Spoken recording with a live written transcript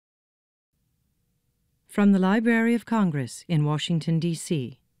From the Library of Congress in Washington,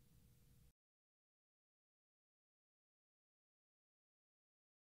 D.C.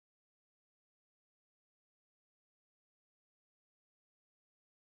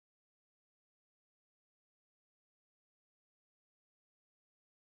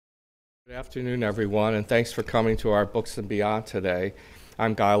 Good afternoon, everyone, and thanks for coming to our Books and Beyond today.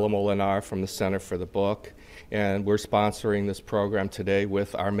 I'm Guy Lamolinar from the Center for the Book, and we're sponsoring this program today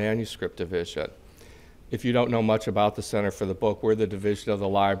with our manuscript division. If you don't know much about the Center for the Book, we're the division of the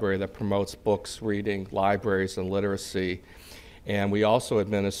library that promotes books, reading, libraries, and literacy. And we also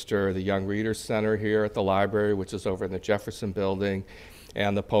administer the Young Readers Center here at the library, which is over in the Jefferson Building,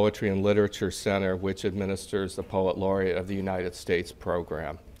 and the Poetry and Literature Center, which administers the Poet Laureate of the United States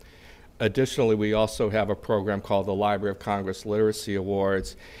program. Additionally, we also have a program called the Library of Congress Literacy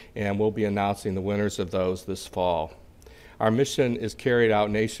Awards, and we'll be announcing the winners of those this fall. Our mission is carried out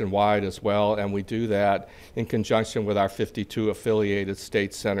nationwide as well, and we do that in conjunction with our 52 affiliated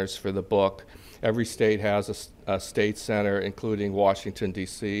state centers for the book. Every state has a state center, including Washington,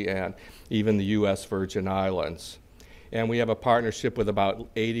 D.C., and even the U.S. Virgin Islands. And we have a partnership with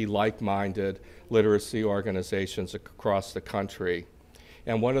about 80 like-minded literacy organizations across the country.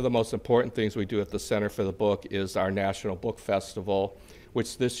 And one of the most important things we do at the Center for the Book is our National Book Festival,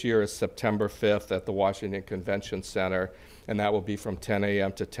 which this year is September 5th at the Washington Convention Center, and that will be from 10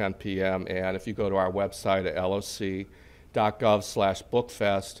 a.m. to 10 p.m. And if you go to our website at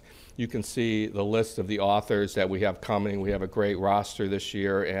loc.gov/bookfest, you can see the list of the authors that we have coming. We have a great roster this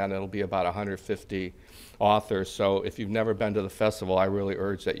year, and it'll be about 150 authors. So if you've never been to the festival, I really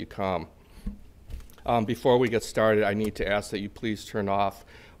urge that you come. Before we get started, I need to ask that you please turn off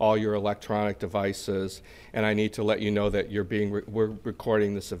all your electronic devices, and I need to let you know that we're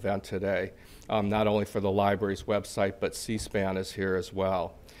recording this event today, not only for the library's website, but C-SPAN is here as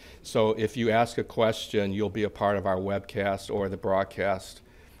well. So if you ask a question, you'll be a part of our webcast or the broadcast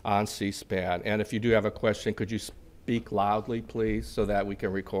on C-SPAN. And if you do have a question, could you speak loudly, please, so that we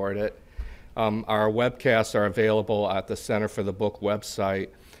can record it? Our webcasts are available at the Center for the Book website,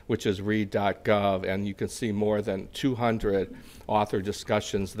 which is read.gov, and you can see more than 200 author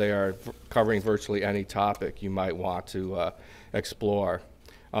discussions there covering virtually any topic you might want to explore.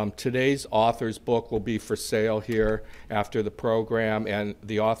 Today's author's book will be for sale here after the program, and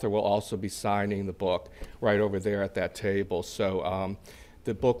the author will also be signing the book right over there at that table. So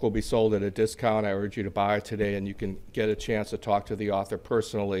the book will be sold at a discount. I urge you to buy it today, and you can get a chance to talk to the author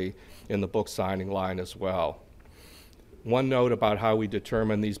personally in the book signing line as well. One note about how we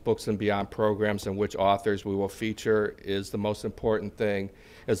determine these Books and Beyond programs and which authors we will feature is the most important thing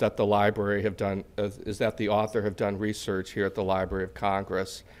is that the author have done research here at the Library of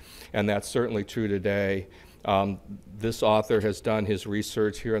Congress, and that's certainly true today. This author has done his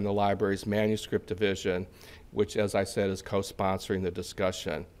research here in the library's manuscript division, which, as I said, is co-sponsoring the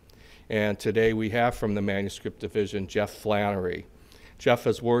discussion. And today we have from the manuscript division Jeff Flannery. Jeff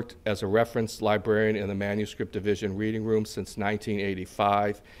has worked as a reference librarian in the manuscript division reading room since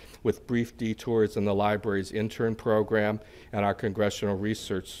 1985, with brief detours in the library's intern program and our Congressional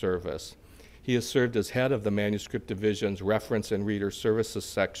Research Service. He has served as head of the manuscript division's Reference and Reader Services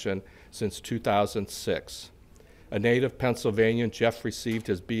section since 2006. A native Pennsylvanian, Jeff received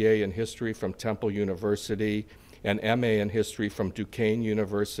his BA in History from Temple University, an MA in History from Duquesne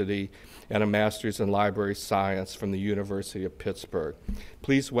University, and a Master's in Library Science from the University of Pittsburgh.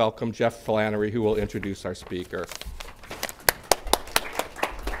 Please welcome Jeff Flannery, who will introduce our speaker.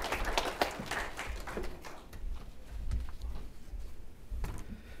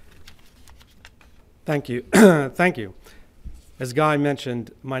 Thank you. Thank you. As Guy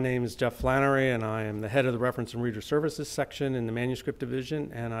mentioned, my name is Jeff Flannery, and I am the head of the Reference and Reader Services section in the Manuscript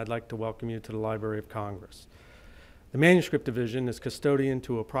Division, and I'd like to welcome you to the Library of Congress. The Manuscript Division is custodian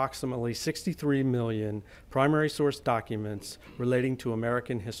to approximately 63 million primary source documents relating to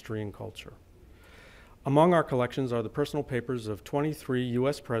American history and culture. Among our collections are the personal papers of 23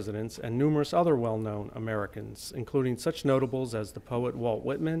 U.S. presidents and numerous other well-known Americans, including such notables as the poet Walt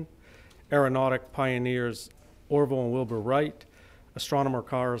Whitman, aeronautic pioneers Orville and Wilbur Wright, astronomer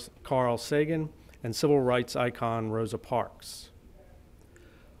Carl Sagan, and civil rights icon Rosa Parks.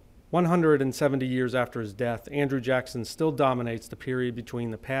 170 years after his death, Andrew Jackson still dominates the period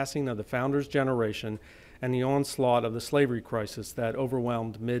between the passing of the founder's generation and the onslaught of the slavery crisis that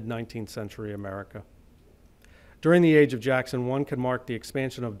overwhelmed mid-19th century America. During the age of Jackson, one could mark the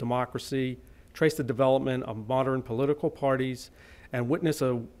expansion of democracy, trace the development of modern political parties, and witness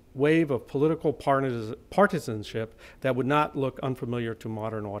a wave of political partisanship that would not look unfamiliar to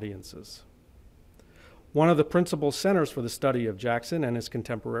modern audiences. One of the principal centers for the study of Jackson and his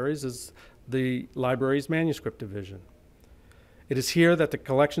contemporaries is the library's manuscript division. It is here that the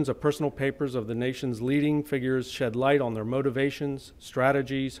collections of personal papers of the nation's leading figures shed light on their motivations,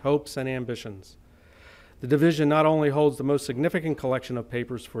 strategies, hopes, and ambitions. The division not only holds the most significant collection of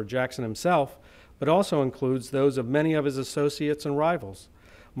papers for Jackson himself, but also includes those of many of his associates and rivals,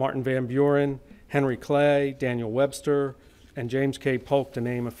 Martin Van Buren, Henry Clay, Daniel Webster, and James K. Polk, to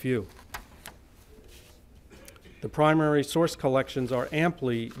name a few. These primary source collections are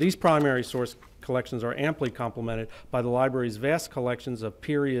amply complemented by the library's vast collections of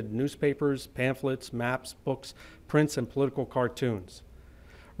period newspapers, pamphlets, maps, books, prints, and political cartoons.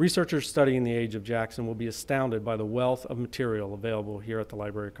 Researchers studying the age of Jackson will be astounded by the wealth of material available here at the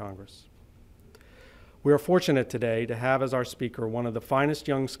Library of Congress. We are fortunate today to have as our speaker one of the finest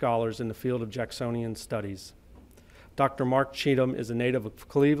young scholars in the field of Jacksonian studies. Dr. Mark Cheathem is a native of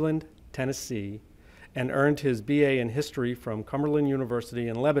Cleveland, Tennessee, and earned his BA in History from Cumberland University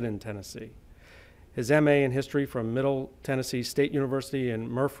in Lebanon, Tennessee, his MA in History from Middle Tennessee State University in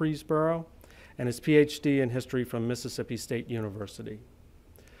Murfreesboro, and his PhD in History from Mississippi State University.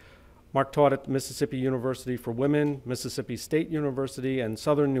 Mark taught at Mississippi University for Women, Mississippi State University, and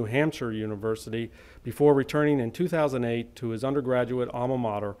Southern New Hampshire University before returning in 2008 to his undergraduate alma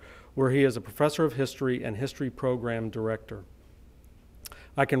mater, where he is a professor of history and history program director.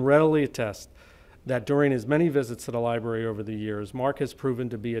 I can readily attest that during his many visits to the library over the years, Mark has proven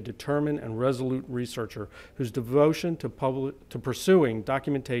to be a determined and resolute researcher whose devotion to pursuing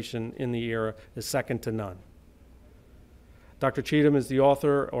documentation in the era is second to none. Dr. Cheathem is the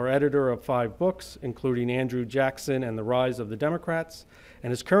author or editor of 5 books, including Andrew Jackson and the Rise of the Democrats,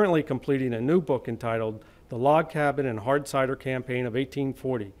 and is currently completing a new book entitled The Log Cabin and Hard Cider Campaign of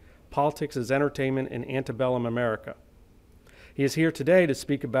 1840, Politics as Entertainment in Antebellum America. He is here today to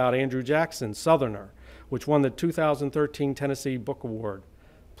speak about Andrew Jackson's Southerner, which won the 2013 Tennessee Book Award.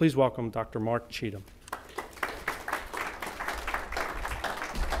 Please welcome Dr. Mark Cheathem.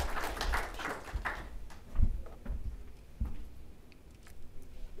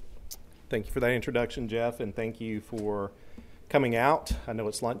 Thank you for that introduction, Jeff, and thank you for coming out. I know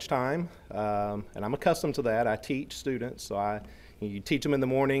it's lunchtime, and I'm accustomed to that. I teach students, so you teach them in the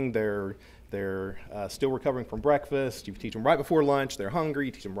morning, they're still recovering from breakfast. You teach them right before lunch, they're hungry.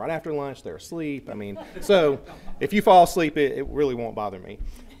 You teach them right after lunch, they're asleep. I mean, so if you fall asleep, it really won't bother me.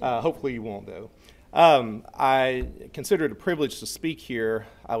 Hopefully you won't, though. I consider it a privilege to speak here.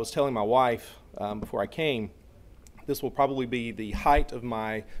 I was telling my wife before I came, this will probably be the height of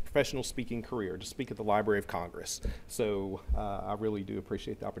my professional speaking career, to speak at the Library of Congress. So I really do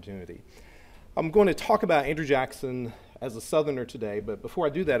appreciate the opportunity. I'm going to talk about Andrew Jackson as a Southerner today, but before I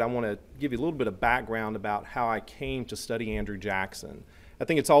do that, I want to give you a little bit of background about how I came to study Andrew Jackson. I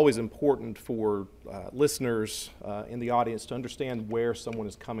think it's always important for listeners in the audience to understand where someone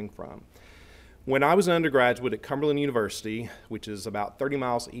is coming from. When I was an undergraduate at Cumberland University, which is about 30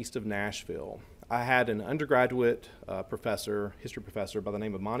 miles east of Nashville, I had an undergraduate history professor by the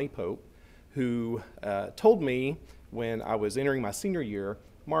name of Monty Pope, who told me when I was entering my senior year,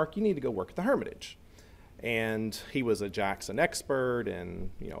 Mark, you need to go work at the Hermitage. And he was a Jackson expert, and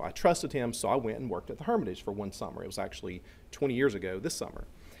I trusted him, so I went and worked at the Hermitage for one summer. It was actually 20 years ago this summer.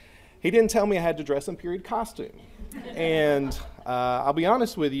 He didn't tell me I had to dress in period costume. And I'll be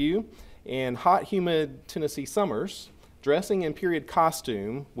honest with you, in hot, humid Tennessee summers, dressing in period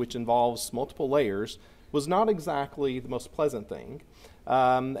costume, which involves multiple layers, was not exactly the most pleasant thing.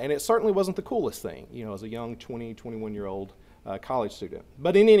 And it certainly wasn't the coolest thing, as a young 20, 21-year-old college student.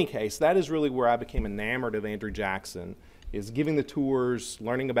 But in any case, that is really where I became enamored of Andrew Jackson, is giving the tours,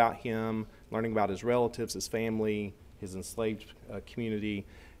 learning about him, learning about his relatives, his family, his enslaved community,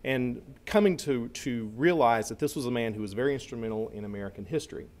 and coming to realize that this was a man who was very instrumental in American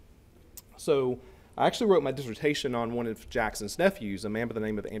history. So I actually wrote my dissertation on one of Jackson's nephews, a man by the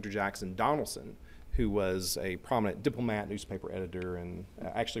name of Andrew Jackson Donelson, who was a prominent diplomat, newspaper editor, and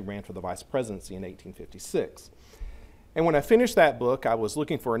actually ran for the vice presidency in 1856. And when I finished that book, I was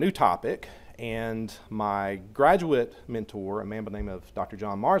looking for a new topic, and my graduate mentor, a man by the name of Dr.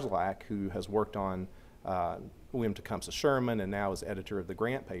 John Marszalek, who has worked on William Tecumseh Sherman and now is editor of the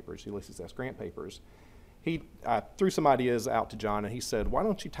Grant Papers, Ulysses S. Grant Papers, I threw some ideas out to John, and he said, "Why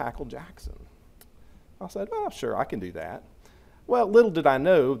don't you tackle Jackson?" I said, "Well, sure, I can do that." Well, little did I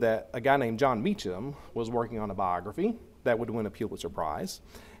know that a guy named John Meacham was working on a biography that would win a Pulitzer Prize.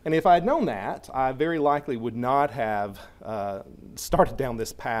 And if I had known that, I very likely would not have started down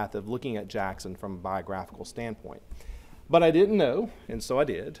this path of looking at Jackson from a biographical standpoint. But I didn't know, and so I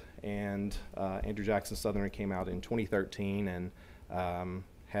did. And Andrew Jackson Southerner came out in 2013 and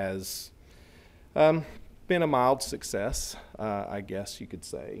has Been a mild success, I guess you could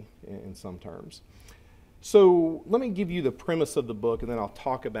say, in some terms. So let me give you the premise of the book, and then I'll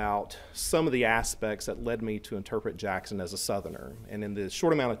talk about some of the aspects that led me to interpret Jackson as a Southerner. And in the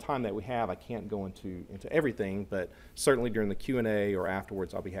short amount of time that we have, I can't go into everything, but certainly during the Q&A or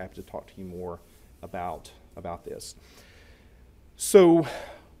afterwards, I'll be happy to talk to you more about this. So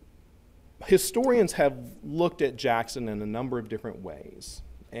historians have looked at Jackson in a number of different ways.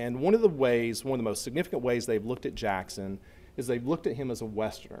 And one of the most significant ways they've looked at Jackson is they've looked at him as a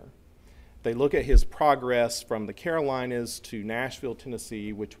Westerner. They look at his progress from the Carolinas to Nashville,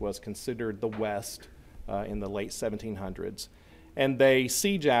 Tennessee, which was considered the West in the late 1700s. And they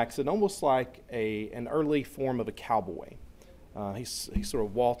see Jackson almost like an early form of a cowboy. He sort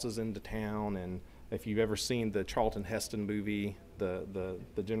of waltzes into town, and if you've ever seen the Charlton Heston movie, the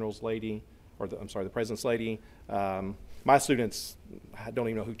General's Lady, or the President's Lady, my students don't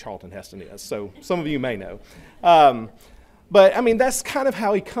even know who Charlton Heston is, so some of you may know. But I mean, that's kind of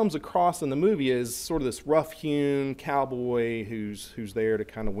how he comes across in the movie, is sort of this rough-hewn cowboy who's there to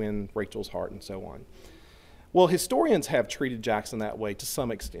kind of win Rachel's heart and so on. Well, historians have treated Jackson that way to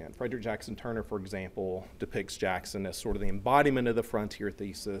some extent. Frederick Jackson Turner, for example, depicts Jackson as sort of the embodiment of the frontier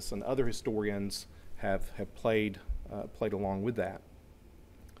thesis, and other historians have played along with that.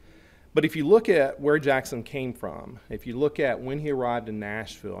 But if you look at where Jackson came from, if you look at when he arrived in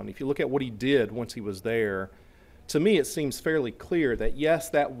Nashville, and if you look at what he did once he was there, to me it seems fairly clear that yes,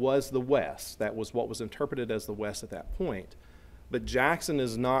 that was the West. That was what was interpreted as the West at that point. But Jackson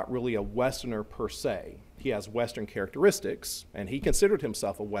is not really a Westerner per se. He has Western characteristics, and he considered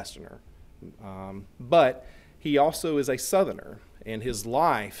himself a Westerner. But he also is a Southerner, and his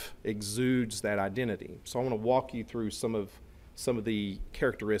life exudes that identity. So I want to walk you through some of the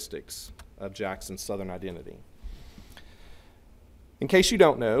characteristics of Jackson's Southern identity. In case you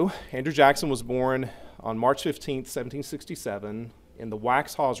don't know, Andrew Jackson was born on March 15th, 1767, in the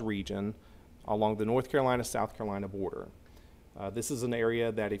Waxhaws region along the North Carolina-South Carolina border. This is an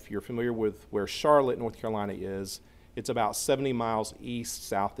area that, if you're familiar with where Charlotte, North Carolina is, it's about 70 miles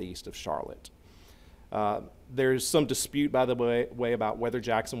southeast of Charlotte. There's some dispute, by the way, about whether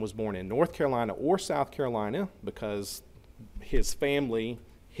Jackson was born in North Carolina or South Carolina, because his family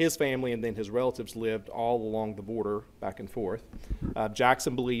and then his relatives lived all along the border back and forth.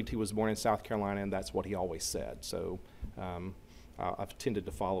 Jackson believed he was born in South Carolina, and that's what he always said. So I've tended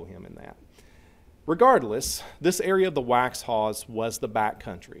to follow him in that. Regardless, this area of the Waxhaws was the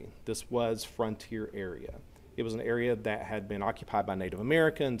backcountry. This was frontier area. It was an area that had been occupied by Native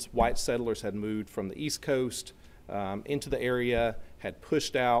Americans. White settlers had moved from the East Coast into the area, had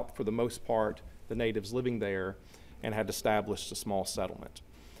pushed out, for the most part, the natives living there, and had established a small settlement.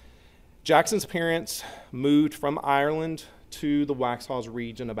 Jackson's parents moved from Ireland to the Waxhaws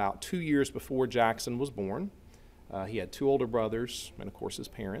region about 2 years before Jackson was born. He had 2 older brothers, and of course his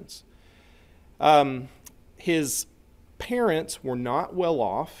parents. His parents were not well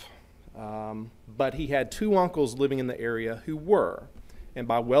off, but he had 2 uncles living in the area who were. And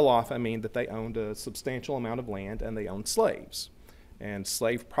by well off, I mean that they owned a substantial amount of land and they owned slaves. And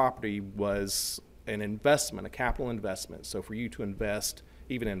slave property was an investment, a capital investment. So for you to invest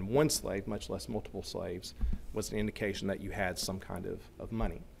even in one slave, much less multiple slaves, was an indication that you had some kind of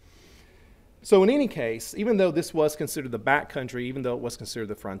money. So in any case, even though this was considered the backcountry, even though it was considered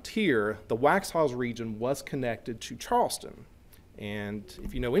the frontier, the Waxhaws region was connected to Charleston. And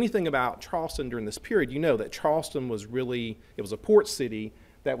if you know anything about Charleston during this period, you know that Charleston was it was a port city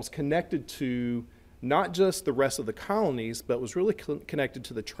that was connected to not just the rest of the colonies, but was really connected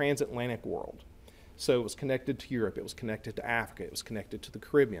to the transatlantic world. So it was connected to Europe, it was connected to Africa, it was connected to the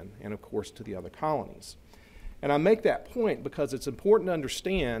Caribbean, and of course to the other colonies. And I make that point because it's important to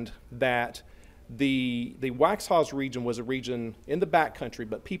understand that the Waxhaws region was a region in the backcountry,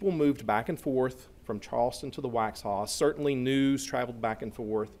 but people moved back and forth from Charleston to the Waxhaws. Certainly news traveled back and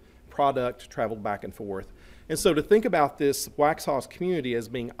forth, product traveled back and forth. And so to think about this Waxhaws community as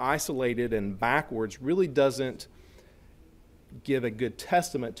being isolated and backwards really doesn't give a good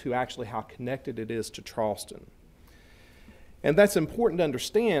testament to actually how connected it is to Charleston. And that's important to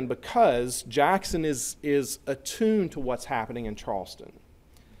understand because Jackson is attuned to what's happening in Charleston.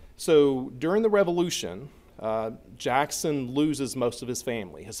 So during the Revolution, Jackson loses most of his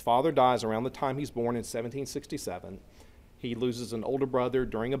family. His father dies around the time he's born in 1767. He loses an older brother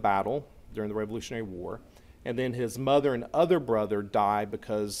during a battle during the Revolutionary War. And then his mother and other brother die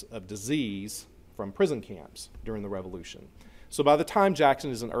because of disease from prison camps during the Revolution. So by the time Jackson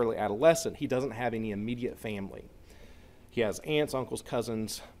is an early adolescent, he doesn't have any immediate family. He has aunts, uncles,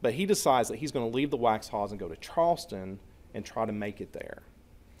 cousins, but he decides that he's going to leave the Waxhaws and go to Charleston and try to make it there.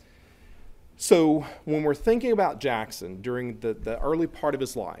 So when we're thinking about Jackson during the early part of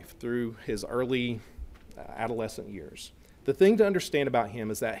his life, through his early adolescent years, the thing to understand about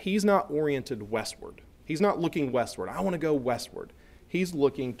him is that he's not oriented westward. He's not looking westward. I want to go westward. He's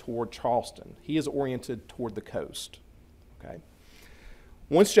looking toward Charleston. He is oriented toward the coast. Okay.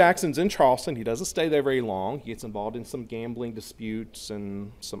 Once Jackson's in Charleston, he doesn't stay there very long. He gets involved in some gambling disputes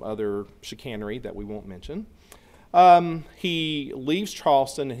and some other chicanery that we won't mention. He leaves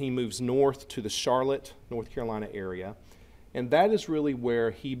Charleston and he moves north to the Charlotte, North Carolina area, and that is really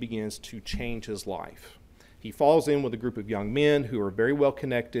where he begins to change his life. He falls in with a group of young men who are very well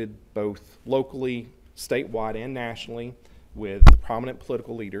connected, both locally, statewide, and nationally, with prominent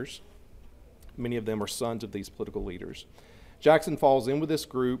political leaders. Many of them are sons of these political leaders. Jackson falls in with this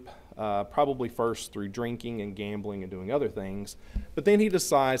group, probably first through drinking and gambling and doing other things, but then he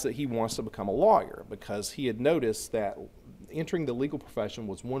decides that he wants to become a lawyer because he had noticed that entering the legal profession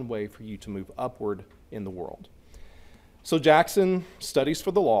was one way for you to move upward in the world. So Jackson studies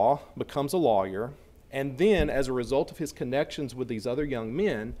for the law, becomes a lawyer, and then as a result of his connections with these other young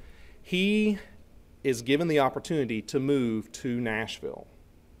men, he is given the opportunity to move to Nashville,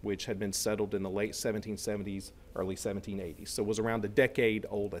 which had been settled in the late 1770s, early 1780s. So it was around a decade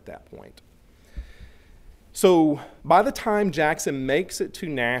old at that point. So by the time Jackson makes it to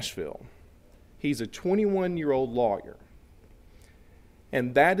Nashville, he's a 21-year-old lawyer.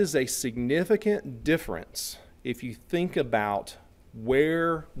 And that is a significant difference if you think about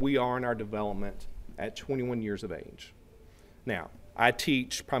where we are in our development at 21 years of age. Now, I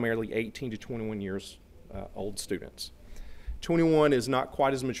teach primarily 18 to 21 years old students. 21 is not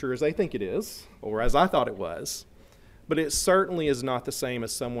quite as mature as they think it is, or as I thought it was, but it certainly is not the same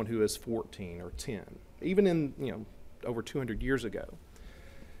as someone who is 14 or 10, even in, over 200 years ago.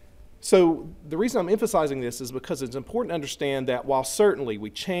 So the reason I'm emphasizing this is because it's important to understand that while certainly we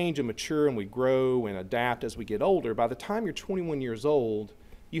change and mature and we grow and adapt as we get older, by the time you're 21 years old,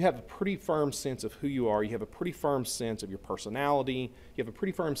 you have a pretty firm sense of who you are. You have a pretty firm sense of your personality. You have a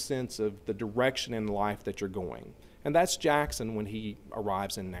pretty firm sense of the direction in life that you're going. And that's Jackson when he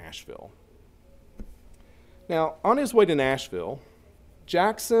arrives in Nashville. Now, on his way to Nashville,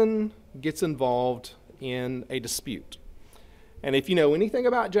 Jackson gets involved in a dispute. And if you know anything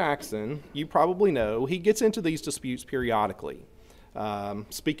about Jackson, you probably know he gets into these disputes periodically.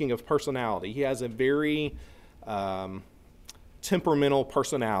 Speaking of personality, he has a very temperamental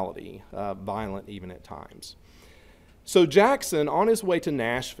personality, violent even at times. So Jackson, on his way to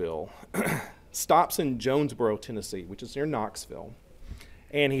Nashville, stops in Jonesboro, Tennessee, which is near Knoxville.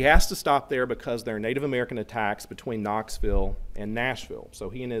 And he has to stop there because there are Native American attacks between Knoxville and Nashville. So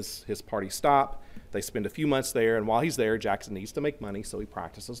he and his party stop. They spend a few months there, and while he's there, Jackson needs to make money, so he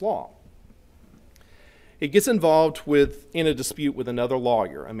practices law. He gets involved in a dispute with another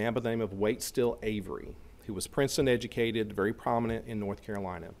lawyer, a man by the name of Waitstill Avery, who was Princeton educated, very prominent in North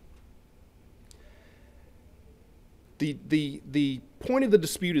Carolina. The point of the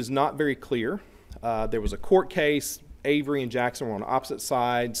dispute is not very clear. There was a court case. Avery and Jackson were on opposite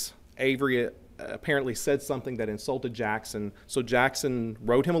sides. Avery apparently said something that insulted Jackson, so Jackson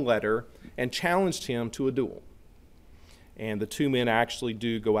wrote him a letter and challenged him to a duel. And the two men actually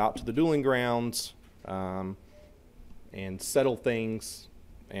do go out to the dueling grounds and settle things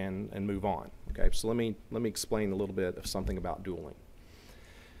and move on. Okay, so let me explain a little bit of something about dueling.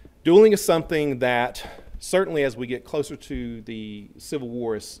 Dueling is something that certainly as we get closer to the Civil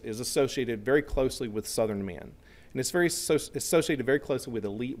War is associated very closely with Southern men. And it's associated very closely with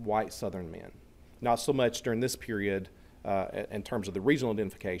elite white Southern men. Not so much during this period in terms of the regional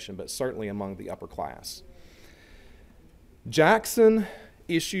identification, but certainly among the upper class. Jackson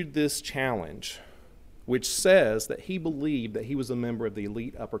issued this challenge, which says that he believed that he was a member of the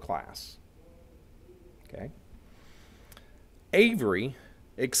elite upper class. Okay? Avery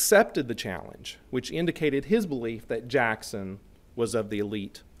accepted the challenge, which indicated his belief that Jackson was of the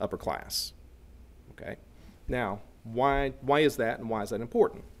elite upper class. Okay? Now, why is that, and why is that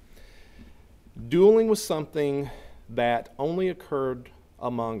important? Dueling was something that only occurred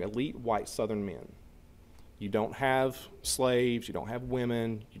among elite white Southern men. You don't have slaves, you don't have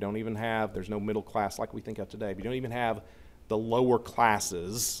women, there's no middle class like we think of today, but you don't even have the lower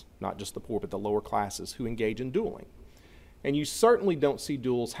classes, not just the poor, but the lower classes who engage in dueling. And you certainly don't see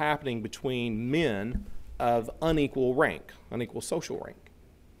duels happening between men of unequal rank, unequal social rank.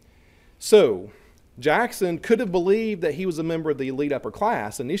 So Jackson could have believed that he was a member of the elite upper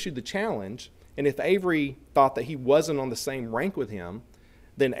class and issued the challenge, and if Avery thought that he wasn't on the same rank with him,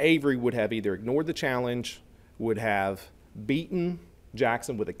 then Avery would have either ignored the challenge, would have beaten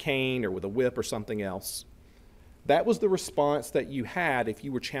Jackson with a cane or with a whip or something else, That was the response that you had if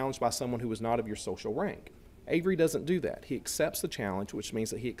you were challenged by someone who was not of your social rank. Avery doesn't do that. He accepts the challenge, which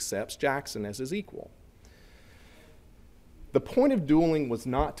means that he accepts Jackson as his equal. The point of dueling was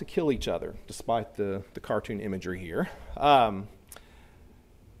not to kill each other, despite the cartoon imagery here. I'll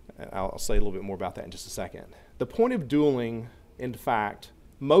say a little bit more about that in just a second. The point of dueling, in fact,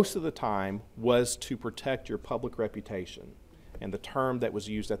 most of the time was to protect your public reputation. And the term that was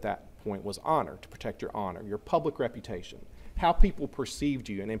used at that point was honor, to protect your honor, your public reputation, how people perceived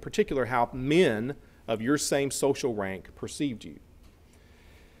you, and in particular, how men of your same social rank perceived you.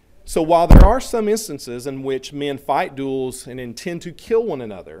 So while there are some instances in which men fight duels and intend to kill one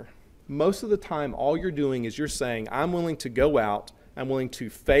another, most of the time all you're doing is you're saying, I'm willing to go out, I'm willing to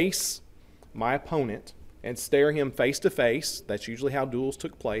face my opponent and stare him face to face. That's usually how duels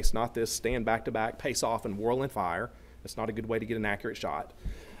took place, not this stand back to back, pace off, and whirl and fire. That's not a good way to get an accurate shot.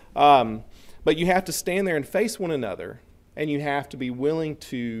 But you have to stand there and face one another, and you have to be willing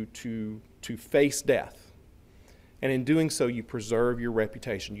to face death. And in doing so, you preserve your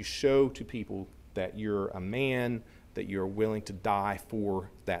reputation. You show to people that you're a man, that you're willing to die for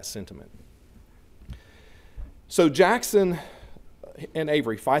that sentiment. So Jackson and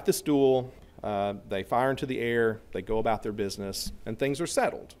Avery fight this duel. They fire into the air. They go about their business, and things are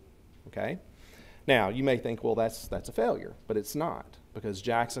settled. Okay? Now, you may think, well, that's a failure, but it's not, because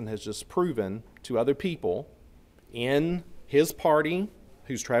Jackson has just proven to other people in his party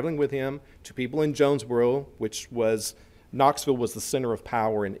who's traveling with him, to people in Jonesboro, which was, Knoxville was the center of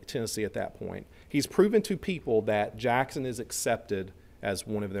power in Tennessee at that point. He's proven to people that Jackson is accepted as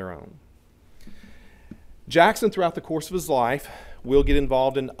one of their own. Jackson, throughout the course of his life, will get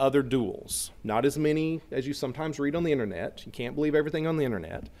involved in other duels. Not as many as you sometimes read on the internet. You can't believe everything on the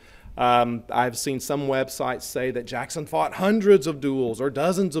internet. I've seen some websites say that Jackson fought hundreds of duels or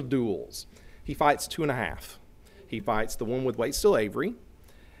dozens of duels. He fights 2.5. He fights the one with Waitstill Avery.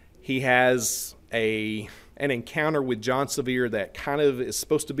 He has an encounter with John Sevier that kind of is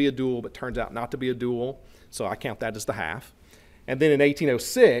supposed to be a duel, but turns out not to be a duel, so I count that as the half. And then in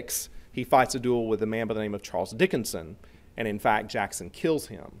 1806, he fights a duel with a man by the name of Charles Dickinson, and in fact, Jackson kills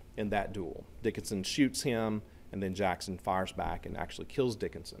him in that duel. Dickinson shoots him, and then Jackson fires back and actually kills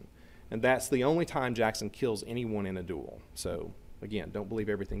Dickinson. And that's the only time Jackson kills anyone in a duel. So again, don't believe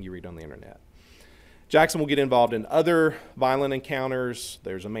everything you read on the internet. Jackson will get involved in other violent encounters.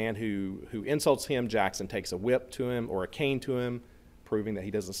 There's a man who insults him. Jackson takes a whip to him or a cane to him, proving that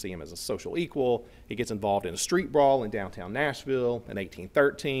he doesn't see him as a social equal. He gets involved in a street brawl in downtown Nashville in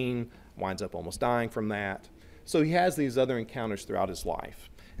 1813, winds up almost dying from that. So he has these other encounters throughout his life.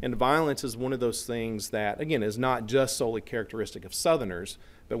 And violence is one of those things that, again, is not just solely characteristic of Southerners,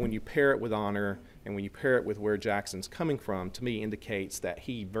 but when you pair it with honor and when you pair it with where Jackson's coming from, to me indicates that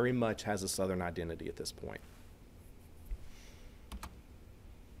he very much has a Southern identity at this point.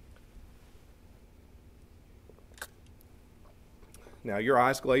 Now, your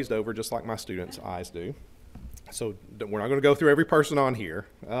eyes glazed over just like my students' eyes do. So we're not going to go through every person on here.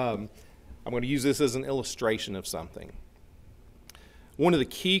 I'm going to use this as an illustration of something. One of the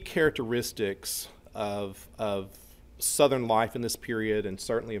key characteristics of Southern life in this period, and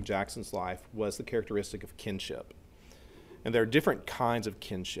certainly of Jackson's life, was the characteristic of kinship. And there are different kinds of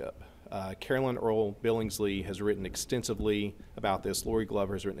kinship. Carolyn Earl Billingsley has written extensively about this. Lori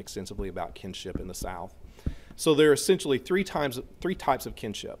Glover has written extensively about kinship in the South. So there are essentially three types of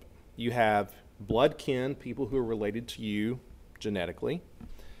kinship. You have blood kin, people who are related to you genetically.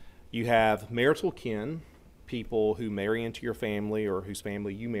 You have marital kin, people who marry into your family or whose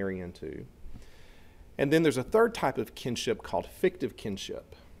family you marry into. And then there's a third type of kinship called fictive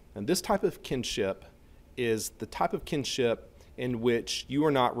kinship. And this type of kinship is the type of kinship in which you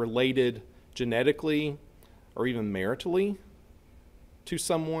are not related genetically or even maritally to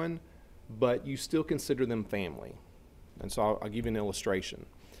someone, but you still consider them family. And so I'll give you an illustration.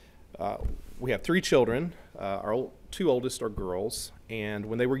 We have 3 children. Our 2 oldest are girls. And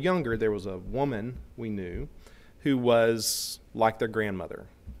when they were younger, there was a woman we knew who was like their grandmother.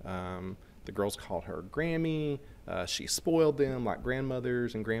 The girls called her Grammy. She spoiled them like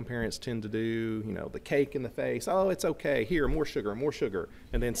grandmothers and grandparents tend to do. You know, the cake in the face. Oh, it's okay. Here, more sugar,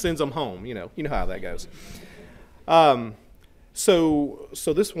 and then sends them home. You know how that goes. So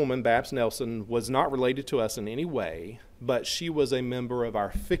this woman, Babs Nelson, was not related to us in any way, but she was a member of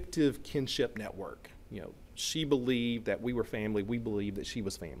our fictive kinship network. You know, she believed that we were family. We believed that she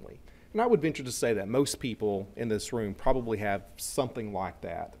was family. And I would venture to say that most people in this room probably have something like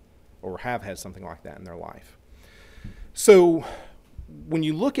that, or have had something like that in their life. So when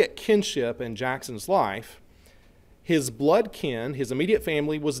you look at kinship in Jackson's life, his blood kin, his immediate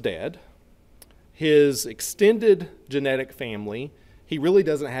family, was dead. His extended genetic family, he really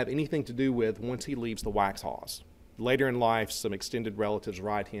doesn't have anything to do with once he leaves the Waxhaws. Later in life, some extended relatives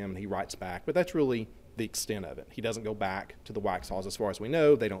write him, and he writes back, but that's really the extent of it. He doesn't go back to the Waxhaws as far as we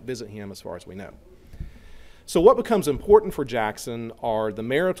know. They don't visit him as far as we know. So what becomes important for Jackson are the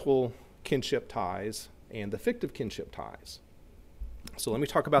marital kinship ties and the fictive kinship ties. So let me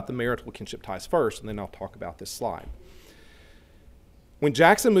talk about the marital kinship ties first, and then I'll talk about this slide. When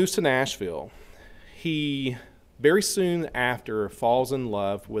Jackson moves to Nashville, he very soon after falls in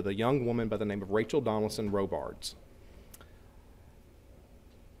love with a young woman by the name of Rachel Donelson Robards.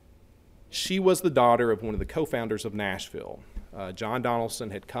 She was the daughter of one of the co-founders of Nashville. John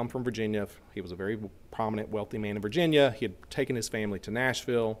Donelson had come from Virginia. He was a very prominent, wealthy man in Virginia. He had taken his family to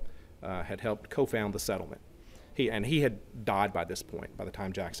Nashville, had helped co-found the settlement. He had died by this point, by the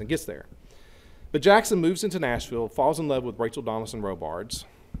time Jackson gets there. But Jackson moves into Nashville, falls in love with Rachel Donelson Robards.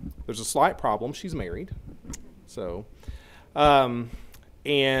 There's a slight problem. She's married. So,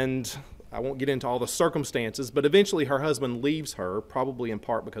 and I won't get into all the circumstances, but eventually her husband leaves her, probably in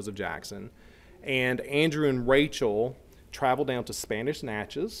part because of Jackson. And Andrew and Rachel travel down to Spanish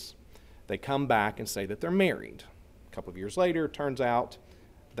Natchez. They come back and say that they're married. A couple of years later, it turns out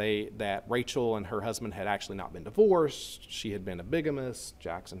that Rachel and her husband had actually not been divorced. She had been a bigamist.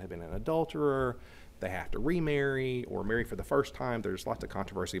 Jackson had been an adulterer. They have to remarry or marry for the first time. There's lots of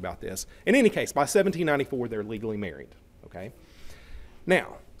controversy about this. In any case, by 1794, they're legally married. Okay?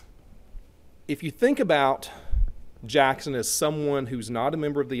 Now, if you think about Jackson as someone who's not a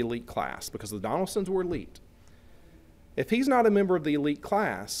member of the elite class, because the Donelsons were elite, if he's not a member of the elite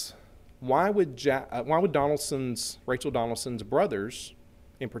class, why would Rachel Donelson's brothers,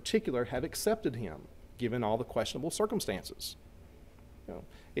 in particular, have accepted him, given all the questionable circumstances? You know,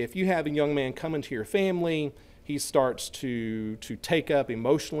 if you have a young man come into your family, he starts to take up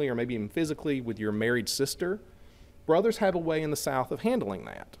emotionally or maybe even physically with your married sister, brothers have a way in the South of handling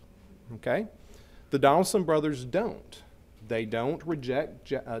that. Okay? The Donelson brothers don't. They don't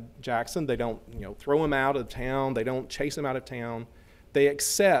reject Jackson. They don't, throw him out of town. They don't chase him out of town. They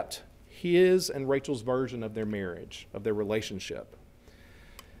accept his and Rachel's version of their marriage, of their relationship.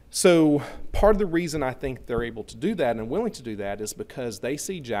 So part of the reason I think they're able to do that and willing to do that is because they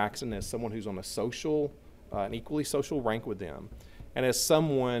see Jackson as someone who's on a social, an equally social rank with them, and as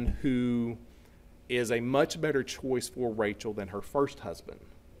someone who is a much better choice for Rachel than her first husband.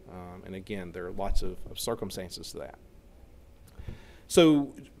 And again, there are lots of circumstances to that.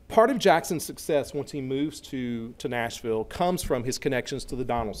 So part of Jackson's success once he moves to Nashville comes from his connections to the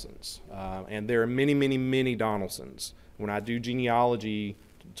Donelsons. And there are many, many, many Donelsons. When I do genealogy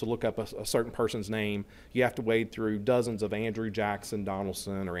to look up a certain person's name, you have to wade through dozens of Andrew Jackson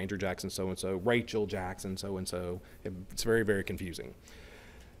Donelson or Andrew Jackson so-and-so, Rachel Jackson so-and-so. It's very, very confusing.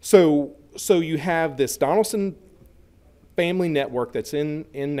 So you have this Donelson family network that's in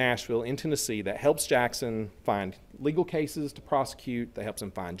Nashville, in Tennessee, that helps Jackson find legal cases to prosecute, that helps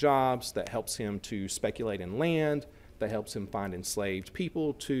him find jobs, that helps him to speculate in land, that helps him find enslaved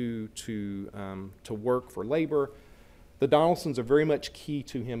people to work for labor. The Donelsons are very much key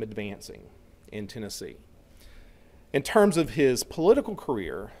to him advancing in Tennessee. In terms of his political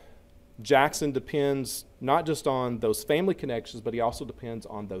career, Jackson depends not just on those family connections, but he also depends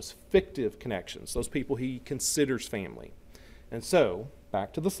on those fictive connections, those people he considers family. And so,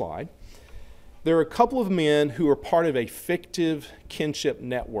 back to the slide, there are a couple of men who are part of a fictive kinship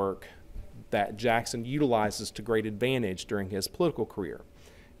network that Jackson utilizes to great advantage during his political career.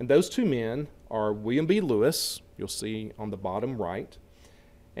 And those two men are William B. Lewis, you'll see on the bottom right,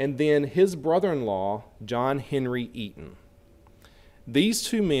 and then his brother-in-law, John Henry Eaton. These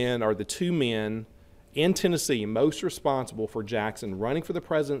two men are the two men in Tennessee most responsible for Jackson running for the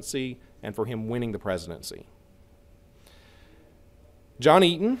presidency and for him winning the presidency. John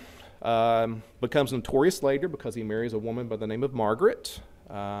Eaton becomes notorious later because he marries a woman by the name of Margaret,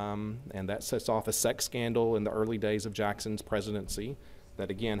 and that sets off a sex scandal in the early days of Jackson's presidency that,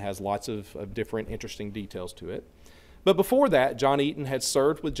 again, has lots of different interesting details to it. But before that, John Eaton had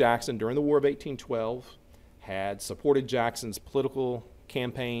served with Jackson during the War of 1812, had supported Jackson's political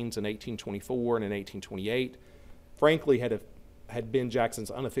campaigns in 1824 and in 1828, frankly had been Jackson's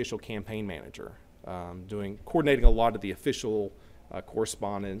unofficial campaign manager, coordinating a lot of the official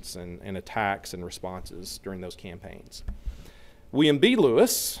correspondence and attacks and responses during those campaigns. William B.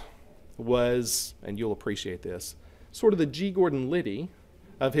 Lewis was, and you'll appreciate this, sort of the G. Gordon Liddy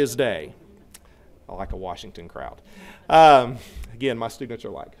of his day. I like a Washington crowd. Again, my students are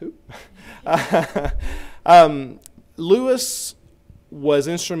like, who? Lewis was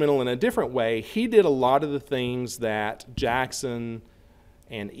instrumental in a different way. He did a lot of the things that Jackson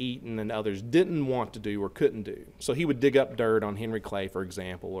and Eaton and others didn't want to do or couldn't do. So he would dig up dirt on Henry Clay, for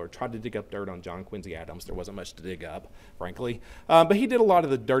example, or try to dig up dirt on John Quincy Adams. There wasn't much to dig up, frankly. But he did a lot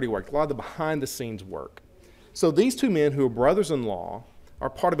of the dirty work, a lot of the behind-the-scenes work. So these two men, who are brothers-in-law, are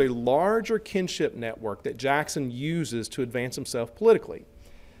part of a larger kinship network that Jackson uses to advance himself politically.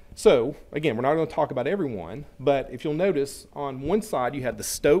 So, again, we're not going to talk about everyone, but if you'll notice, on one side you had the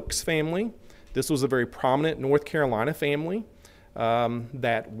Stokes family. This was a very prominent North Carolina family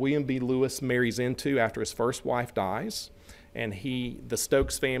that William B. Lewis marries into after his first wife dies. And the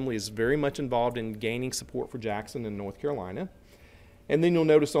Stokes family is very much involved in gaining support for Jackson in North Carolina. And then you'll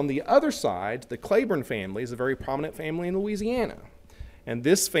notice on the other side, the Claiborne family is a very prominent family in Louisiana. And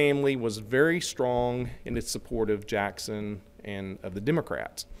this family was very strong in its support of Jackson and of the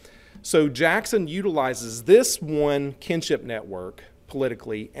Democrats. So Jackson utilizes this one kinship network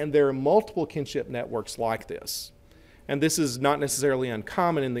politically, and there are multiple kinship networks like this. And this is not necessarily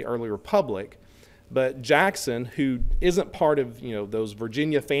uncommon in the early republic, but Jackson, who isn't part of those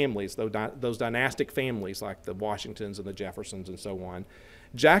Virginia families, those dynastic families like the Washingtons and the Jeffersons and so on,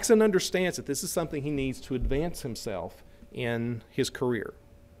 Jackson understands that this is something he needs to advance himself in his career.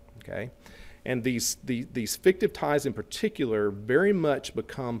 Okay? And these fictive ties in particular very much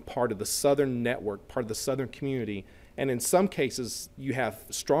become part of the Southern network, part of the Southern community, and in some cases you have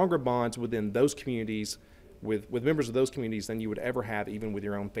stronger bonds within those communities with members of those communities than you would ever have even with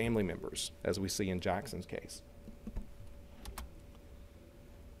your own family members, as we see in Jackson's case.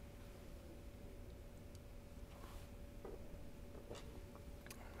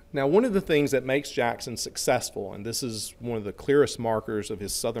 Now, one of the things that makes Jackson successful, and this is one of the clearest markers of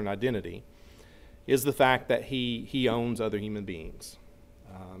his Southern identity, is the fact that he owns other human beings.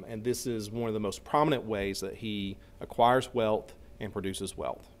 And this is one of the most prominent ways that he acquires wealth and produces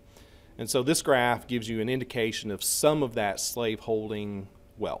wealth. And so this graph gives you an indication of some of that slaveholding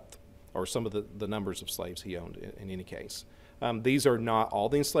wealth, or some of the numbers of slaves he owned in any case. These are not all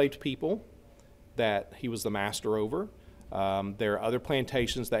the enslaved people that he was the master over. There are other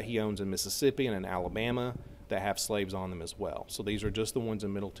plantations that he owns in Mississippi and in Alabama that have slaves on them as well. So these are just the ones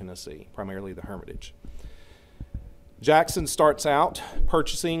in Middle Tennessee, primarily the Hermitage. Jackson starts out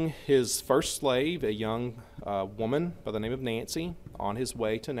purchasing his first slave, a young woman by the name of Nancy, on his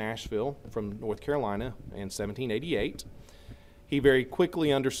way to Nashville from North Carolina in 1788. He very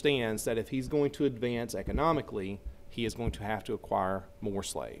quickly understands that if he's going to advance economically, he is going to have to acquire more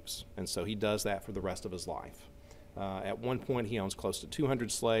slaves. And so he does that for the rest of his life. At one point, he owns close to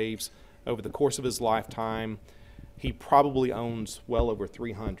 200 slaves. Over the course of his lifetime, he probably owns well over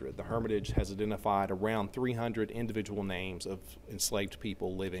 300. The Hermitage has identified around 300 individual names of enslaved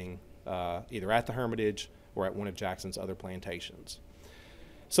people living either at the Hermitage or at one of Jackson's other plantations.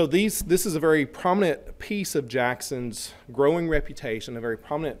 So this is a very prominent piece of Jackson's growing reputation, a very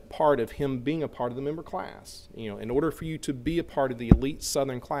prominent part of him being a part of the member class. In order for you to be a part of the elite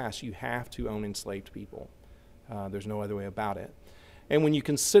Southern class, you have to own enslaved people. There's no other way about it. And when you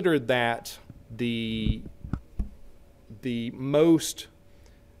consider that the most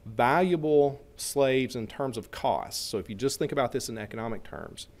valuable slaves in terms of costs, so if you just think about this in economic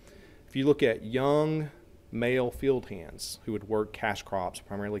terms, if you look at young male field hands who would work cash crops,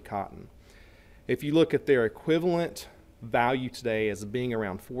 primarily cotton, if you look at their equivalent value today as being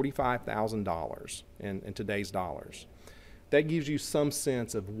around $45,000 in today's dollars, that gives you some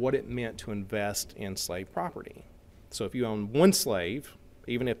sense of what it meant to invest in slave property. So if you own one slave,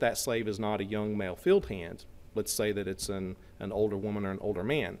 even if that slave is not a young male field hand, let's say that it's an older woman or an older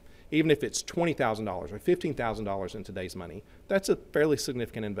man, even if it's $20,000 or $15,000 in today's money, that's a fairly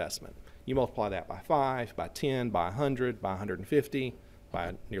significant investment. You multiply that by 5, by 10, by 100, by 150,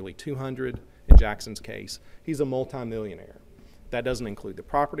 by nearly 200 in Jackson's case. He's a multimillionaire. That doesn't include the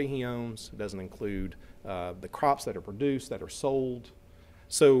property he owns. It doesn't include the crops that are produced, that are sold.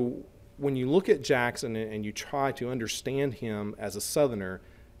 So when you look at Jackson and you try to understand him as a Southerner,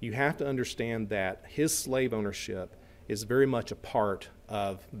 you have to understand that his slave ownership is very much a part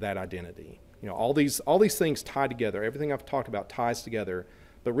of that identity. All these things tie together. Everything I've talked about ties together,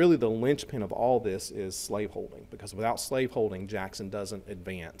 but really the linchpin of all this is slaveholding, because without slaveholding, Jackson doesn't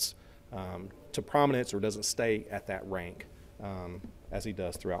advance to prominence or doesn't stay at that rank as he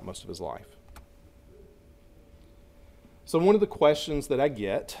does throughout most of his life. So one of the questions that I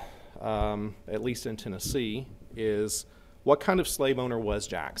get, at least in Tennessee, is what kind of slave owner was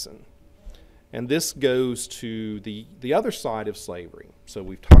Jackson? And this goes to the other side of slavery. So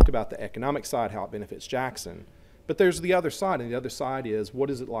we've talked about the economic side, how it benefits Jackson, but there's the other side, and the other side is what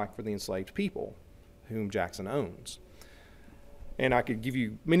is it like for the enslaved people whom Jackson owns? And I could give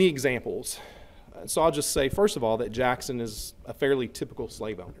you many examples. So I'll just say, first of all, that Jackson is a fairly typical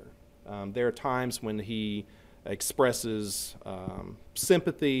slave owner. There are times when he expresses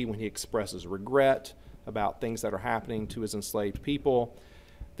sympathy, when he expresses regret about things that are happening to his enslaved people.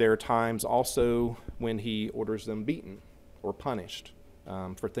 There are times also when he orders them beaten or punished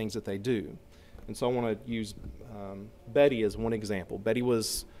for things that they do. And so I want to use Betty as one example. Betty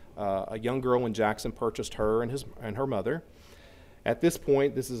was a young girl when Jackson purchased her and her mother. At this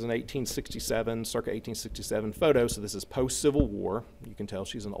point, this is an 1867, circa 1867 photo, so this is post-Civil War. You can tell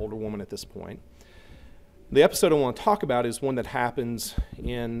she's an older woman at this point. The episode I want to talk about is one that happens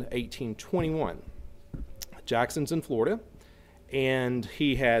in 1821. Jackson's in Florida, and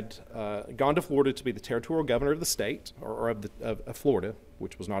he had gone to Florida to be the territorial governor of the state, or of Florida,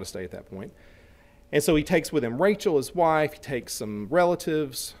 which was not a state at that point. And so he takes with him Rachel, his wife, he takes some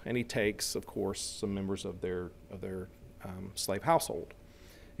relatives, and he takes, of course, some members of their slave household.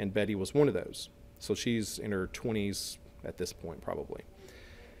 And Betty was one of those. So she's in her 20s at this point, probably.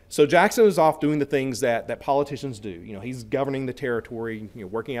 So Jackson is off doing the things that politicians do. You know, he's governing the territory, you know,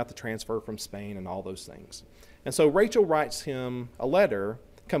 working out the transfer from Spain and all those things. And so Rachel writes him a letter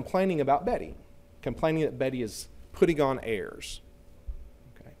complaining about Betty, complaining that Betty is putting on airs.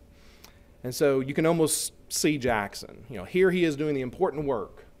 Okay. And so you can almost see Jackson. You know, here he is doing the important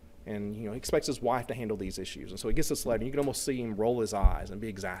work, and he expects his wife to handle these issues. And so he gets this letter, and you can almost see him roll his eyes and be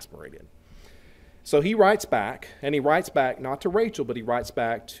exasperated. So he writes back, and he writes back not to Rachel, but he writes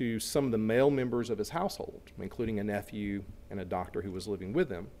back to some of the male members of his household, including a nephew and a doctor who was living with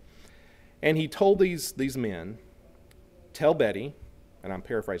him. And he told these men, tell Betty, and I'm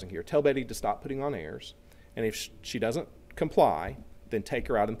paraphrasing here, tell Betty to stop putting on airs, and if she doesn't comply, then take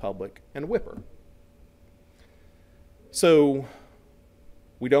her out in public and whip her. So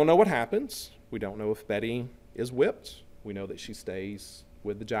we don't know what happens. We don't know if Betty is whipped. We know that she stays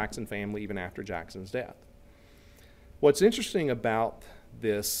with the Jackson family even after Jackson's death. What's interesting about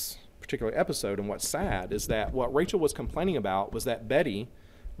this particular episode and what's sad is that what Rachel was complaining about was that Betty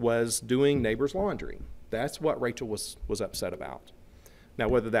was doing neighbors' laundry. That's what Rachel was upset about. Now,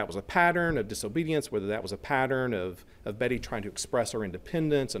 whether that was a pattern of disobedience, whether that was a pattern of Betty trying to express her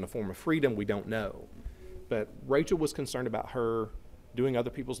independence and a form of freedom, we don't know. But Rachel was concerned about her doing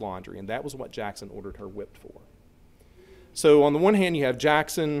other people's laundry, and that was what Jackson ordered her whipped for. So on the one hand, you have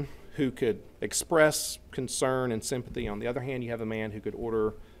Jackson who could express concern and sympathy. On the other hand, you have a man who could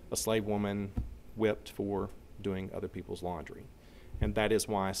order a slave woman whipped for doing other people's laundry. And that is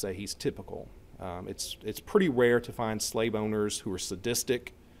why I say he's typical. It's pretty rare to find slave owners who are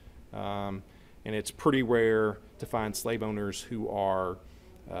sadistic, and it's pretty rare to find slave owners who are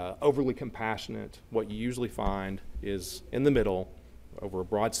overly compassionate. What you usually find is in the middle, over a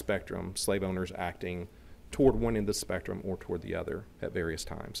broad spectrum, slave owners acting toward one end of the spectrum or toward the other at various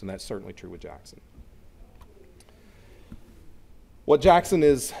times, and that's certainly true with Jackson. What Jackson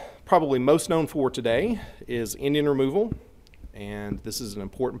is probably most known for today is Indian removal, and this is an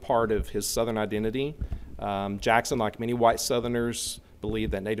important part of his Southern identity. Jackson, like many white Southerners,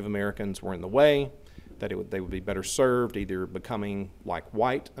 believed that Native Americans were in the way, that they would be better served either becoming like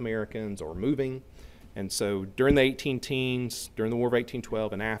white Americans or moving. And so during the 18-teens, during the War of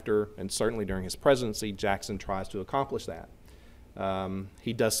 1812 and after, and certainly during his presidency, Jackson tries to accomplish that.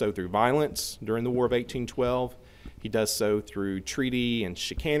 He does so through violence during the War of 1812. He does so through treaty and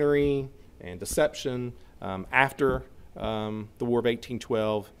chicanery and deception after the War of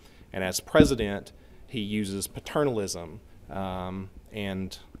 1812. And as president, he uses paternalism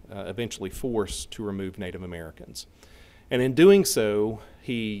and eventually force to remove Native Americans. And in doing so,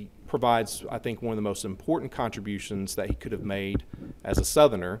 he provides, I think, one of the most important contributions that he could have made as a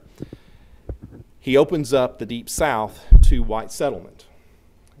Southerner. He opens up the Deep South to white settlement.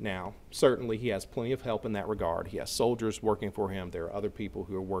 Now, certainly he has plenty of help in that regard. He has soldiers working for him. There are other people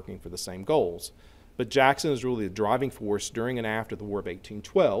who are working for the same goals. But Jackson is really the driving force during and after the War of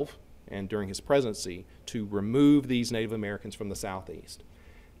 1812 and during his presidency to remove these Native Americans from the Southeast.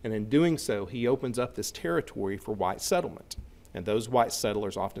 And in doing so, he opens up this territory for white settlement. And those white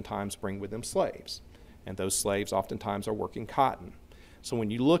settlers oftentimes bring with them slaves. And those slaves oftentimes are working cotton. So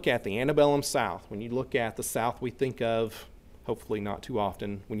when you look at the antebellum South, when you look at the South we think of, hopefully not too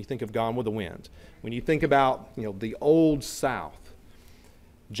often, when you think of Gone with the Wind, when you think about the old South,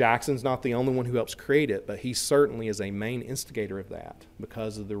 Jackson's not the only one who helps create it, but he certainly is a main instigator of that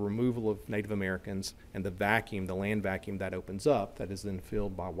because of the removal of Native Americans and the vacuum, the land vacuum that opens up that is then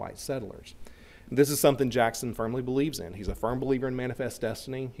filled by white settlers. This is something Jackson firmly believes in. He's a firm believer in manifest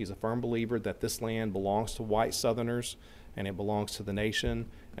destiny. He's a firm believer that this land belongs to white Southerners and it belongs to the nation,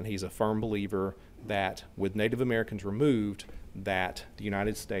 and he's a firm believer that with Native Americans removed, that the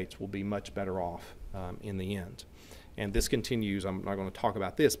United States will be much better off in the end. And this continues, I'm not going to talk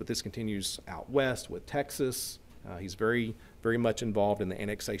about this, but this continues out west with Texas. He's very, very much involved in the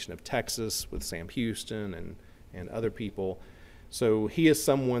annexation of Texas with Sam Houston and other people. So he is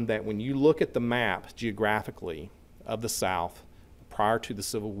someone that when you look at the map geographically of the South prior to the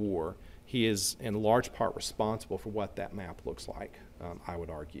Civil War, he is in large part responsible for what that map looks like, I would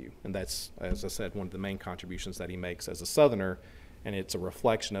argue. And that's, as I said, one of the main contributions that he makes as a Southerner, and it's a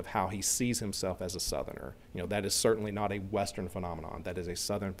reflection of how he sees himself as a Southerner. You know, that is certainly not a Western phenomenon. That is a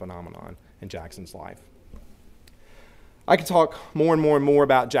Southern phenomenon in Jackson's life. I could talk more and more and more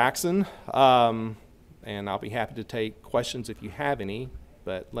about Jackson, and I'll be happy to take questions if you have any,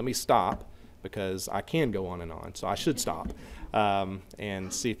 but let me stop because I can go on and on, so I should stop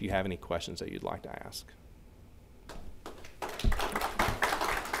and see if you have any questions that you'd like to ask.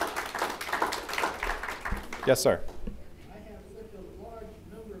 Yes, sir. I have such a large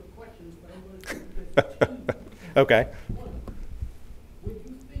number of questions, but I'm going to keep this to two. Okay. One, would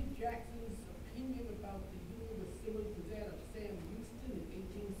you think Jackson's opinion about the Union was similar to that of Sam Houston in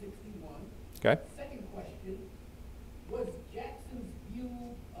 1861? Okay. Second question, was Jackson's view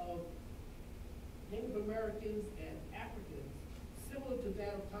of Native Americans and Africans similar to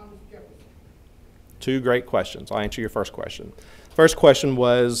that of Thomas Jefferson? Two great questions. I'll answer your first question. First question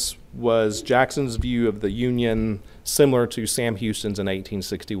was Jackson's view of the Union similar to Sam Houston's in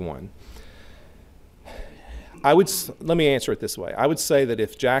 1861? Let me answer it this way. I would say that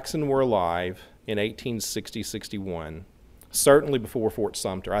if Jackson were alive in 1860-61, certainly before Fort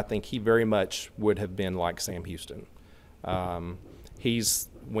Sumter, I think he very much would have been like Sam Houston. When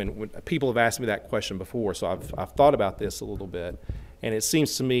people have asked me that question before, so I've thought about this a little bit, and it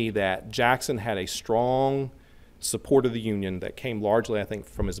seems to me that Jackson had a strong support of the Union that came largely, I think,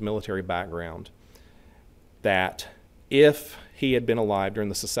 from his military background, that if he had been alive during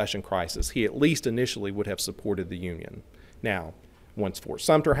the secession crisis, he at least initially would have supported the Union. Now, once Fort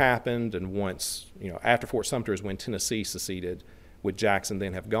Sumter happened, and once, after Fort Sumter is when Tennessee seceded, would Jackson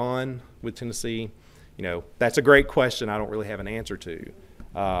then have gone with Tennessee? That's a great question I don't really have an answer to.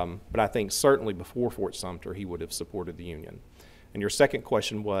 But I think certainly before Fort Sumter, he would have supported the Union. And your second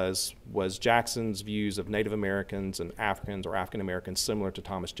question was Jackson's views of Native Americans and Africans or African Americans similar to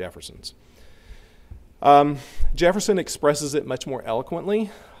Thomas Jefferson's? Jefferson expresses it much more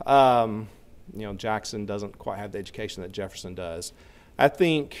eloquently. Jackson doesn't quite have the education that Jefferson does. I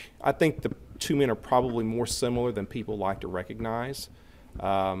think the two men are probably more similar than people like to recognize.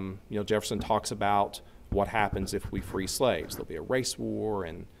 Jefferson talks about what happens if we free slaves. There'll be a race war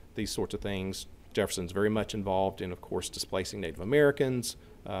and these sorts of things. Jefferson's very much involved in, of course, displacing Native Americans,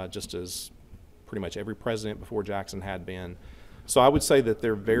 just as pretty much every president before Jackson had been. So I would say that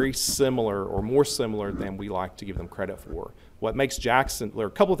they're very similar, or more similar than we like to give them credit for. What makes Jackson, there are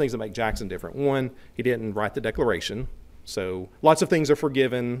a couple of things that make Jackson different. One, he didn't write the Declaration, so lots of things are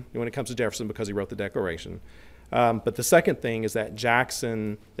forgiven when it comes to Jefferson because he wrote the Declaration. But the second thing is that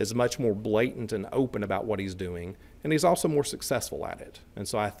Jackson is much more blatant and open about what he's doing, and he's also more successful at it. And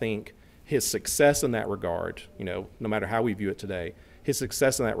so I think his success in that regard, no matter how we view it today, his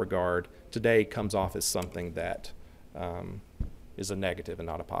success in that regard today comes off as something that is a negative and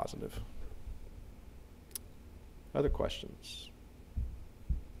not a positive. Other questions?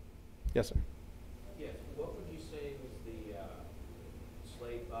 Yes, sir. Yes. What would you say was the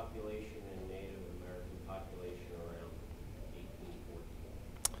slave population and Native American population around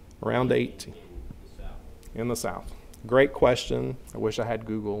 1814? Around 18. In the South. In the South. Great question. I wish I had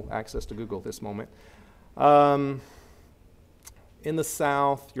access to Google at this moment. In the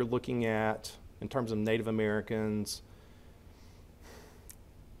South, you're looking at, in terms of Native Americans,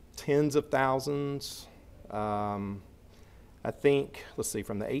 tens of thousands. I think, let's see,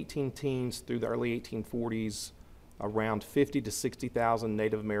 from the 18 teens through the early 1840s, around 50 to 60,000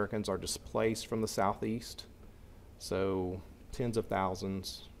 Native Americans are displaced from the Southeast. So tens of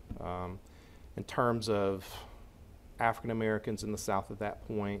thousands. In terms of African Americans in the South at that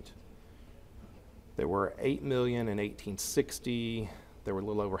point, there were 8 million in 1860. There were a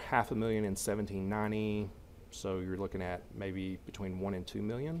little over 500,000 in 1790. So you're looking at maybe between 1 and 2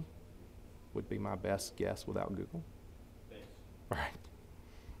 million would be my best guess without Google. Thanks. All right.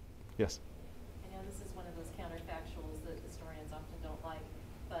 Yes. I know this is one of those counterfactuals that historians often don't like,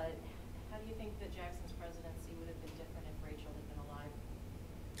 but how do you think that Jackson's presidency would have been different if Rachel had been alive?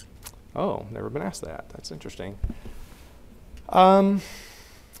 Oh, never been asked that. That's interesting.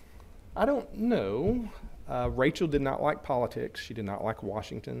 I don't know. Rachel did not like politics. She did not like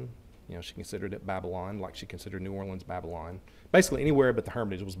Washington. You know, she considered it Babylon, like she considered New Orleans Babylon. Basically, anywhere but the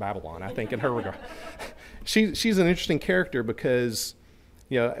Hermitage was Babylon, I think, in her regard. She's an interesting character because,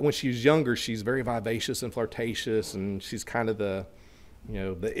 you know, when she's younger, she's very vivacious and flirtatious, and she's kind of the, you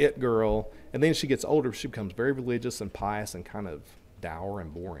know, the it girl. And then as she gets older, she becomes very religious and pious and kind of dour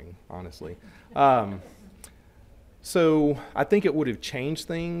and boring, honestly. So I think it would have changed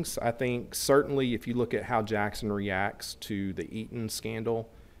things. I think certainly if you look at how Jackson reacts to the Eaton scandal,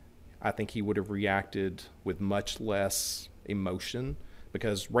 I think he would have reacted with much less emotion,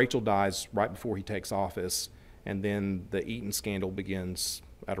 because Rachel dies right before he takes office, and then the Eaton scandal begins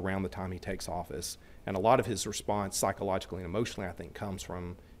at around the time he takes office. And a lot of his response psychologically and emotionally, I think, comes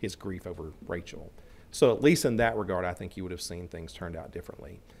from his grief over Rachel. So at least in that regard, I think you would have seen things turned out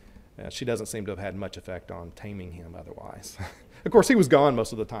differently. She doesn't seem to have had much effect on taming him otherwise. Of course, he was gone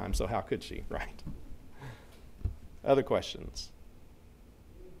most of the time, so how could she, right? Other questions?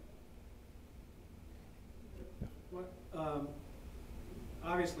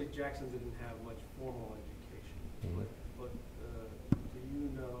 Obviously, Jackson didn't have much formal education, but do you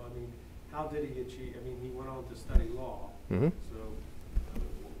know, I mean, how did he achieve, I mean, he went on to study law, so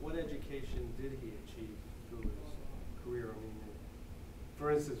what education did he achieve through his career? I mean,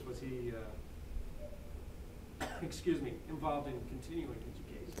 for instance, was he, involved in continuing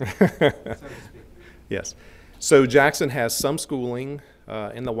education, so to speak? Yes. So Jackson has some schooling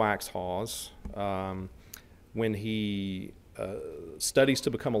in the Waxhaws. When he studies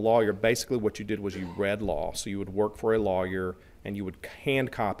to become a lawyer, basically what you did was you read law. So you would work for a lawyer and you would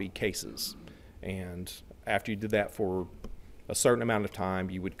hand copy cases. And after you did that for a certain amount of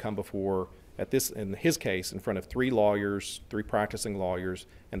time, you would come before, in his case, in front of 3 lawyers, 3 practicing lawyers,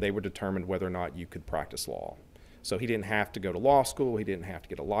 and they would determine whether or not you could practice law. So he didn't have to go to law school. He didn't have to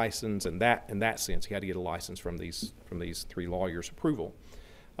get a license. And in that sense, he had to get a license from these 3 lawyers' approval.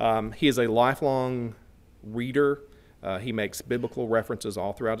 He is a lifelong reader. He makes biblical references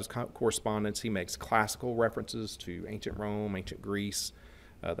all throughout his correspondence. He makes classical references to ancient Rome, ancient Greece,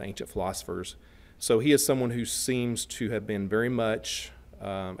 the ancient philosophers. So he is someone who seems to have been very much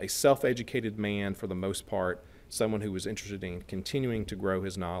a self-educated man for the most part, someone who was interested in continuing to grow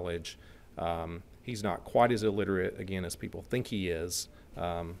his knowledge. He's not quite as illiterate, again, as people think he is,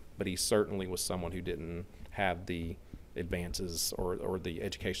 but he certainly was someone who didn't have the advances or the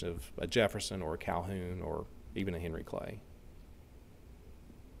education of a Jefferson or a Calhoun or even a Henry Clay.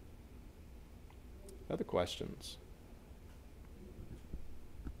 Other questions?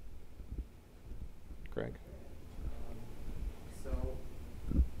 Craig? So,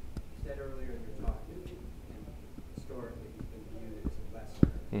 you said earlier in your talk that historically he's been viewed as a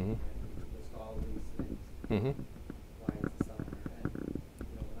Westerner. Mm-hmm. And you list all of these things. Mm-hmm. Why he's a Southerner. And,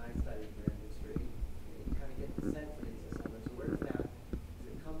 you know, when I studied American history, you kind of get the sense that he's a Southerner. So where does that, does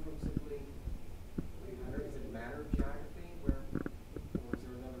it come from simply, is it a matter of geography, or is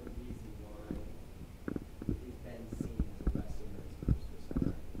there another reason why he's been seen as a Westerner as opposed to a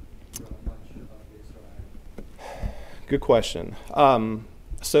Southerner throughout much of the historiography? Good question.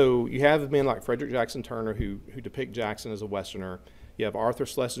 So you have men like Frederick Jackson Turner who depict Jackson as a Westerner. You have Arthur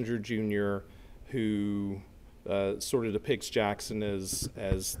Schlesinger Jr. who sort of depicts Jackson as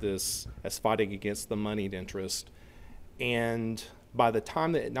fighting against the moneyed interest. And by the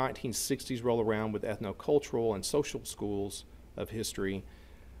time the 1960s roll around with ethnocultural and social schools of history,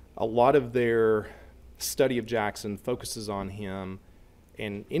 a lot of their study of Jackson focuses on him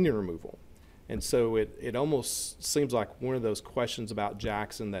and Indian removal. And so it almost seems like one of those questions about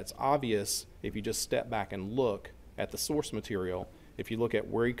Jackson that's obvious if you just step back and look at the source material. If you look at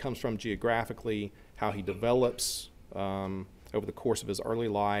where he comes from geographically, how he develops over the course of his early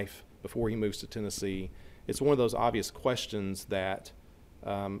life before he moves to Tennessee, it's one of those obvious questions that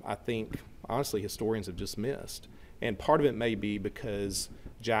I think, honestly, historians have just missed. And part of it may be because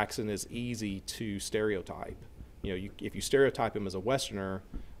Jackson is easy to stereotype. You know, if you stereotype him as a Westerner,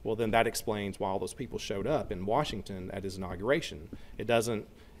 well, then that explains why all those people showed up in Washington at his inauguration.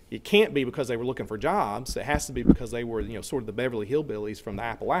 It can't be because they were looking for jobs. It has to be because they were, sort of the Beverly Hillbillies from the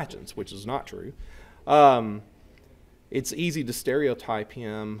Appalachians, which is not true. It's easy to stereotype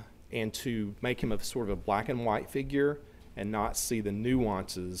him and to make him a sort of a black and white figure and not see the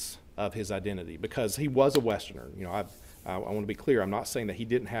nuances of his identity, because he was a Westerner. I want to be clear. I'm not saying that he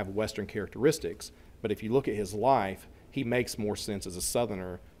didn't have Western characteristics, but if you look at his life, he makes more sense as a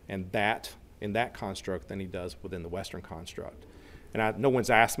Southerner in that construct than he does within the Western construct. And no one's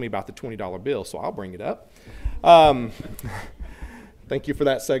asked me about the $20 bill, so I'll bring it up. Thank you for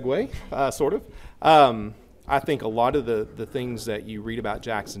that segue, sort of. I think a lot of the things that you read about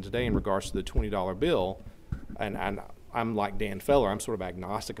Jackson today in regards to the $20 bill, and I'm like Dan Feller. I'm sort of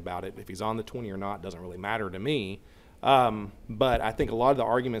agnostic about it. If he's on the 20 or not doesn't really matter to me. But I think a lot of the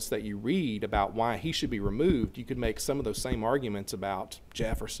arguments that you read about why he should be removed, you could make some of those same arguments about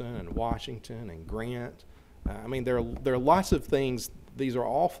Jefferson and Washington and Grant. I mean, there are lots of things. These are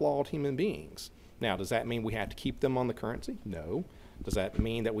all flawed human beings. Now, does that mean we have to keep them on the currency? No. Does that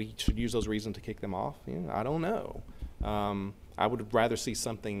mean that we should use those reasons to kick them off? I don't know. I would rather see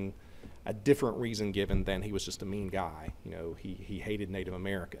a different reason given than he was just a mean guy. He hated Native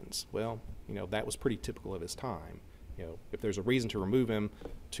Americans. Well, that was pretty typical of his time. If there's a reason to remove him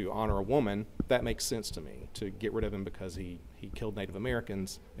to honor a woman, that makes sense to me. To get rid of him because he killed Native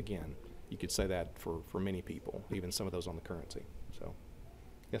Americans, again, you could say that for many people, even some of those on the currency. So,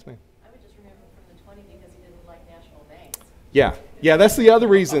 yes, ma'am? I would just remember from the 20 because he didn't like national banks. Yeah, that's the other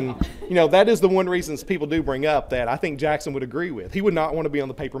reason. That is the one reason people do bring up that I think Jackson would agree with. He would not want to be on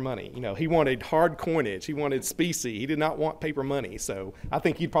the paper money. He wanted hard coinage. He wanted specie. He did not want paper money. So I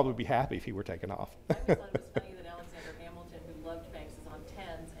think he'd probably be happy if he were taken off. I just thought it was funny that Alexander Hamilton, who loved banks, is on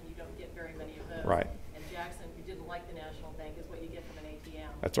 10s, and you don't get very many of those. Right. And Jackson, who didn't like the national bank, is what you get from an ATM.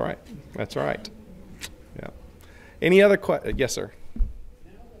 That's right. That's right. Yeah. Any other questions? Yes, sir. Now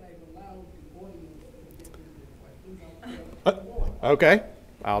that I've allowed the audience to get into the questions, I'll more. Okay.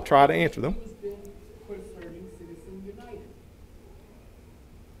 I'll try to answer them. Who's been asserting Citizens United?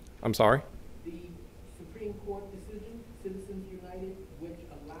 I'm sorry? The Supreme Court decision, Citizens United, which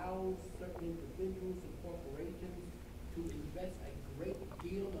allows certain individuals and corporations to invest a great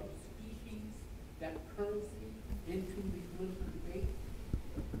deal of species, that currency, into the political debate.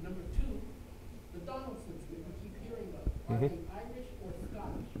 Number two, the Donelsons that we keep hearing of. Are they Irish or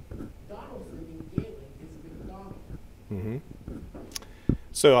Scottish? Donelson in Gaelic is McDonald. Mm-hmm.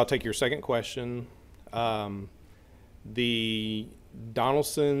 So I'll take your second question. The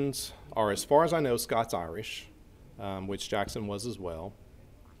Donelsons are, as far as I know, Scots-Irish, which Jackson was as well.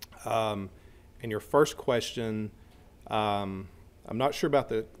 And your first question, I'm not sure about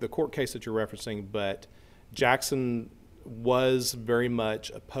the court case that you're referencing, but Jackson was very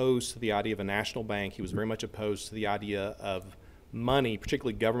much opposed to the idea of a national bank. He was very much opposed to the idea of money,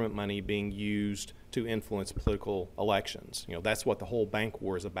 particularly government money, being used to influence political elections. That's what the whole bank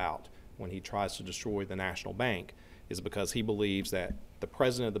war is about when he tries to destroy the national bank, is because he believes that the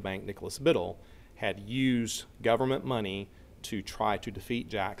president of the bank, Nicholas Biddle, had used government money to try to defeat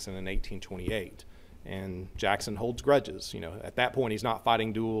Jackson in 1828. And Jackson holds grudges. At that point, he's not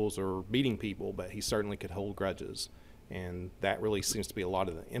fighting duels or beating people, but he certainly could hold grudges. And that really seems to be a lot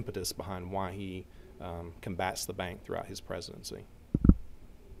of the impetus behind why he combats the bank throughout his presidency.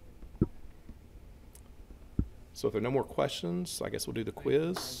 So if there are no more questions, I guess we'll do the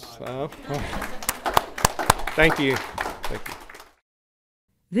quiz. Thank you. Thank you.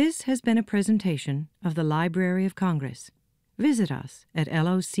 This has been a presentation of the Library of Congress. Visit us at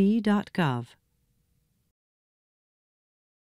loc.gov.